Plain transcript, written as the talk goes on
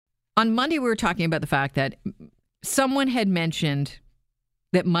On Monday, we were talking about the fact that someone had mentioned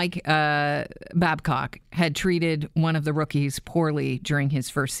that Mike Babcock had treated one of the rookies poorly during his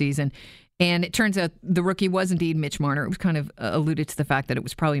first season. And it turns out the rookie was indeed Mitch Marner. It was kind of alluded to the fact that it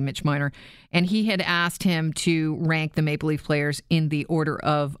was probably Mitch Marner. And he had asked him to rank the Maple Leaf players in the order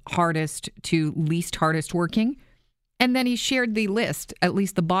of hardest to least hardest working. And then he shared the list, at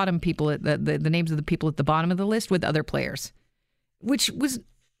least the bottom people, the names of the people at the bottom of the list with other players, which was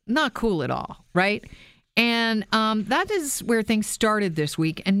not cool at all, right? And that is where things started this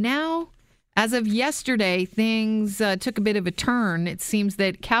week. And now, as of yesterday, things took a bit of a turn. It seems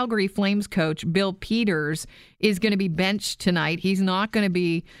that Calgary Flames coach Bill Peters is going to be benched tonight. He's not going to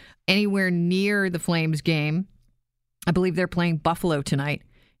be anywhere near the Flames game. I believe they're playing Buffalo tonight.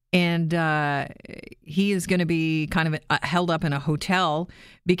 And he is going to be kind of held up in a hotel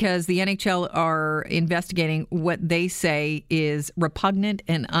because the NHL are investigating what they say is repugnant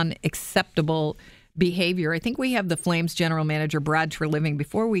and unacceptable behavior. I think we have the Flames general manager, Brad Treliving.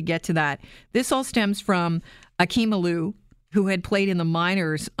 Before we get to that, this all stems from Akim Aliu, who had played in the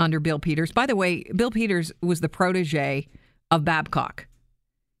minors under Bill Peters. By the way, Bill Peters was the protege of Babcock.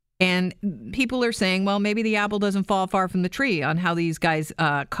 And people are saying, well, maybe the apple doesn't fall far from the tree on how these guys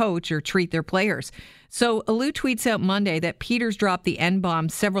coach or treat their players. So Aliu tweets out Monday that Peters dropped the N-bomb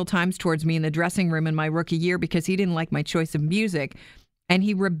several times towards me in the dressing room in my rookie year because he didn't like my choice of music. And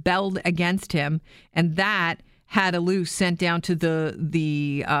he rebelled against him, and that had Aliu sent down to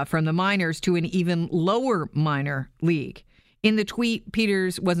the from the minors to an even lower minor league. In the tweet,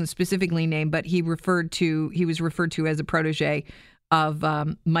 Peters wasn't specifically named, but he was referred to as a protege of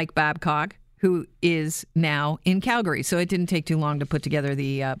Mike Babcock, who is now in Calgary. So it didn't take too long to put together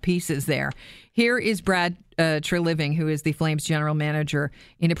the pieces there. Here is Brad Treliving, who is the Flames general manager,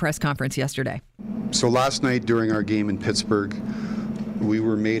 in a press conference yesterday. So last night during our game in Pittsburgh, we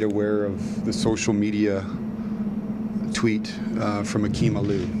were made aware of the social media tweet from Akim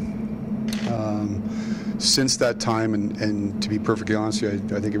Aliu. Since that time, and to be perfectly honest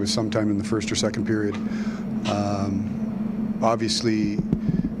with you, I think it was sometime in the first or second period, obviously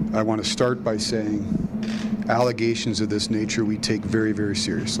I want to start by saying allegations of this nature we take very, very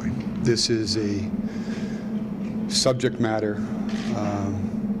seriously. This is a subject matter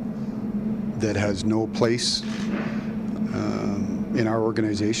that has no place in our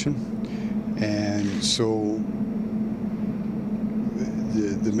organization, and so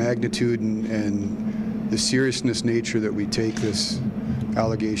the magnitude and the seriousness nature that we take this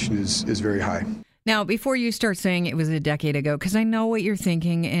allegation is very high. Now, before you start saying it was a decade ago, because I know what you're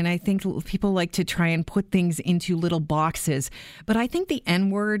thinking, and I think people like to try and put things into little boxes, but I think the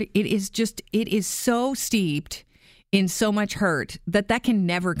N-word, it is so steeped in so much hurt that can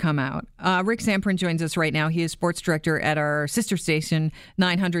never come out. Rick Zamperin joins us right now. He is sports director at our sister station,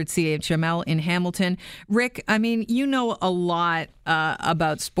 900 CHML in Hamilton. Rick, I mean, you know a lot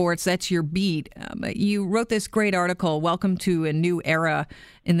about sports. That's your beat. You wrote this great article, Welcome to a New Era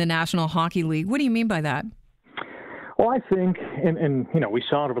in the National Hockey League. What do you mean by that? Well, I think, and you know, we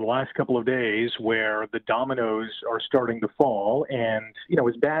saw it over the last couple of days where the dominoes are starting to fall. And, you know,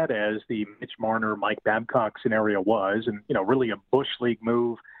 as bad as the Mitch Marner, Mike Babcock scenario was, and, you know, really a Bush League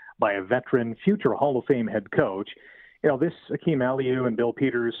move by a veteran, future Hall of Fame head coach, you know, this Akim Aliu and Bill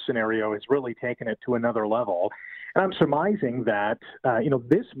Peters scenario has really taken it to another level. And I'm surmising that, you know,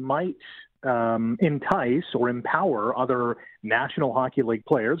 this might entice or empower other National Hockey League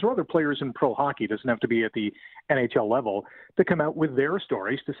players or other players in pro hockey, doesn't have to be at the NHL level, to come out with their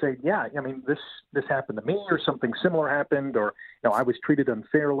stories to say, yeah, I mean, this happened to me, or something similar happened, or, you know, I was treated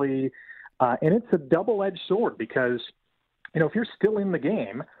unfairly. And it's a double-edged sword because, you know, if you're still in the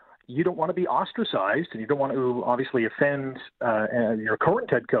game, you don't want to be ostracized, and you don't want to obviously offend your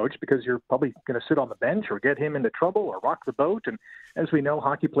current head coach because you're probably going to sit on the bench or get him into trouble or rock the boat. And as we know,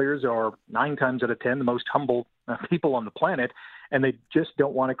 hockey players are 9 times out of 10 the most humble people on the planet, and they just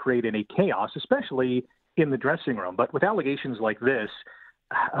don't want to create any chaos, especially in the dressing room. But with allegations like this,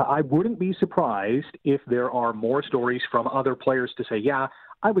 I wouldn't be surprised if there are more stories from other players to say, yeah,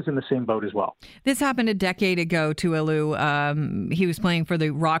 I was in the same boat as well. This happened a decade ago to Aliu. He was playing for the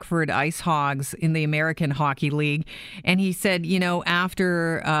Rockford Ice Hogs in the American Hockey League. And he said, you know,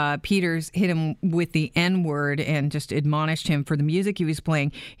 after Peters hit him with the N-word and just admonished him for the music he was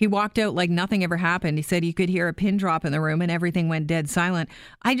playing, he walked out like nothing ever happened. He said he could hear a pin drop in the room and everything went dead silent.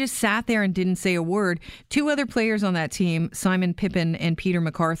 I just sat there and didn't say a word. 2 other players on that team, Simon Pippen and Peter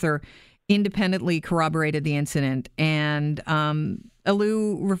MacArthur, independently corroborated the incident. And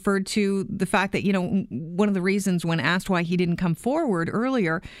Aliu referred to the fact that, you know, one of the reasons when asked why he didn't come forward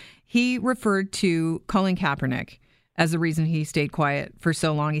earlier, he referred to Colin Kaepernick as the reason he stayed quiet for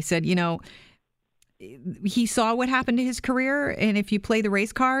so long. He said, he saw what happened to his career, and if you play the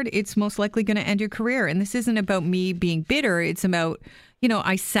race card, it's most likely going to end your career. And this isn't about me being bitter. It's about,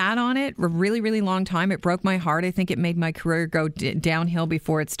 I sat on it a really, really long time. It broke my heart. I think it made my career go downhill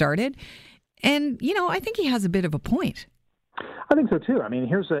before it started. And, I think he has a bit of a point. I think so, too. I mean,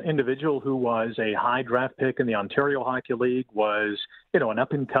 here's an individual who was a high draft pick in the Ontario Hockey League, was, an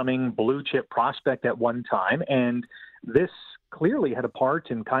up-and-coming blue-chip prospect at one time, and this clearly had a part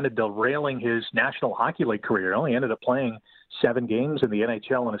in kind of derailing his National Hockey League career. He only ended up playing 7 games in the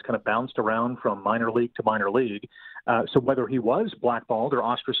NHL and has kind of bounced around from minor league to minor league. So whether he was blackballed or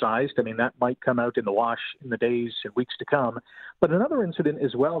ostracized, I mean, that might come out in the wash in the days and weeks to come. But another incident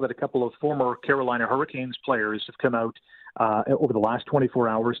as well that a couple of former Carolina Hurricanes players have come out over the last 24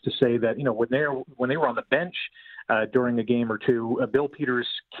 hours to say that, when they were on the bench during a game or two, Bill Peters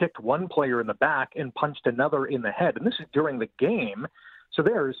kicked one player in the back and punched another in the head. And this is during the game. So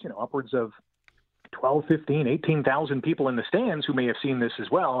there's, upwards of 12, 15, 18,000 people in the stands who may have seen this as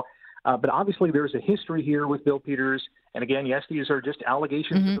well. But obviously there's a history here with Bill Peters. And again, yes, these are just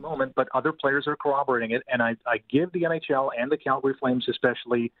allegations at the moment, but other players are corroborating it. And I give the NHL and the Calgary Flames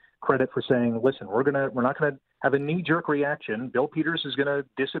especially credit for saying, listen, we're not going to have a knee-jerk reaction. Bill Peters is going to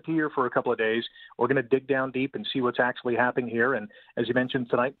disappear for a couple of days. We're going to dig down deep and see what's actually happening here. And as you mentioned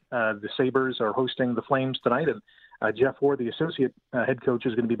tonight, the Sabres are hosting the Flames tonight. And Jeff Ward, the associate head coach,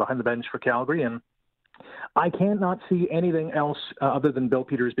 is going to be behind the bench for Calgary. And I cannot see anything else other than Bill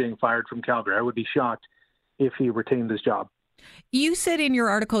Peters being fired from Calgary. I would be shocked if he retained his job. You said in your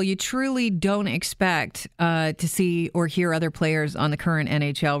article you truly don't expect to see or hear other players on the current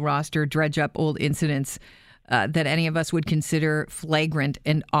NHL roster dredge up old incidents that any of us would consider flagrant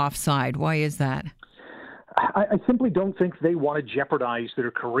and offside. Why is that? I simply don't think they want to jeopardize their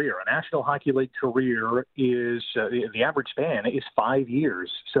career. A National Hockey League career is, the average span is 5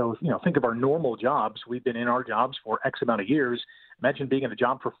 years. So, think of our normal jobs. We've been in our jobs for X amount of years. Imagine being in a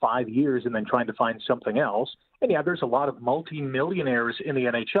job for 5 years and then trying to find something else. And yeah, there's a lot of multi-millionaires in the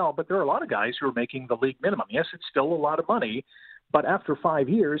NHL, but there are a lot of guys who are making the league minimum. Yes, it's still a lot of money, but after 5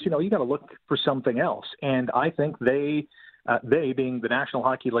 years, you got to look for something else. And I think they being the National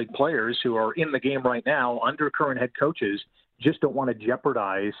Hockey League players who are in the game right now under current head coaches, just don't want to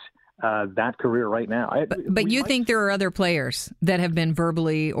jeopardize that career right now. But you think there are other players that have been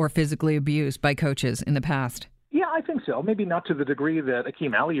verbally or physically abused by coaches in the past? Yeah, I think so. Maybe not to the degree that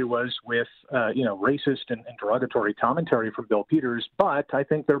Akim Aliu was with, racist and derogatory commentary from Bill Peters. But I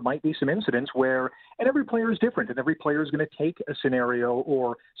think there might be some incidents where, and every player is different, and every player is going to take a scenario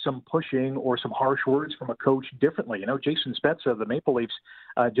or some pushing or some harsh words from a coach differently. Jason Spezza of the Maple Leafs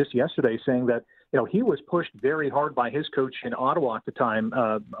just yesterday saying that, he was pushed very hard by his coach in Ottawa at the time,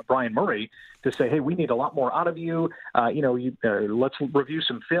 Brian Murray, to say, hey, we need a lot more out of you. Let's review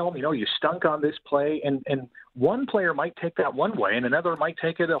some film. You stunk on this play. And one player might take that one way and another might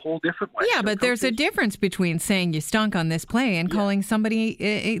take it a whole different way. Yeah, so but there's a difference between saying you stunk on this play and calling somebody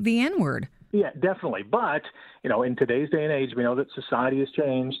the N-word. Yeah, definitely. But, in today's day and age, we know that society has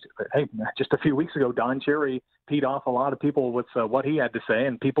changed. Hey, just a few weeks ago, Don Cherry peed off a lot of people with what he had to say,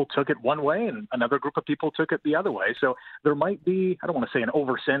 and people took it one way and another group of people took it the other way. So there might be, I don't want to say an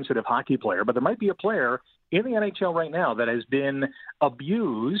oversensitive hockey player, but there might be a player in the NHL right now that has been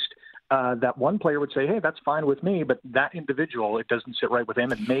abused. That one player would say, hey, that's fine with me, but that individual, it doesn't sit right with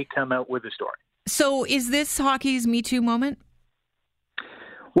him and may come out with a story. So is this hockey's Me Too moment?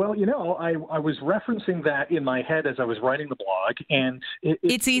 Well, I was referencing that in my head as I was writing the blog, and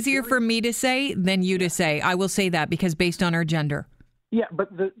it's easier for me to say than you to say. I will say that because based on our gender. Yeah,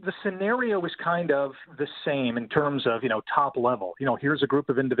 but the scenario is kind of the same in terms of, top level. Here's a group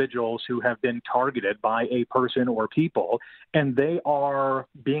of individuals who have been targeted by a person or people, and they are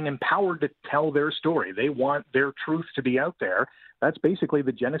being empowered to tell their story. They want their truth to be out there. That's basically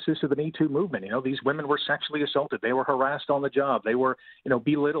the genesis of the Me Too movement. These women were sexually assaulted. They were harassed on the job. They were,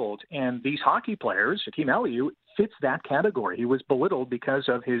 belittled. And these hockey players, Akim Aliu, fits that category. He was belittled because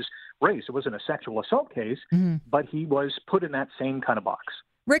of his race. It wasn't a sexual assault case, but he was put in that same kind of box.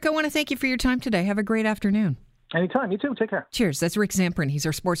 Rick, I want to thank you for your time today. Have a great afternoon. Anytime. You too. Take care. Cheers. That's Rick Zamperin. He's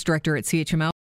our sports director at CHML.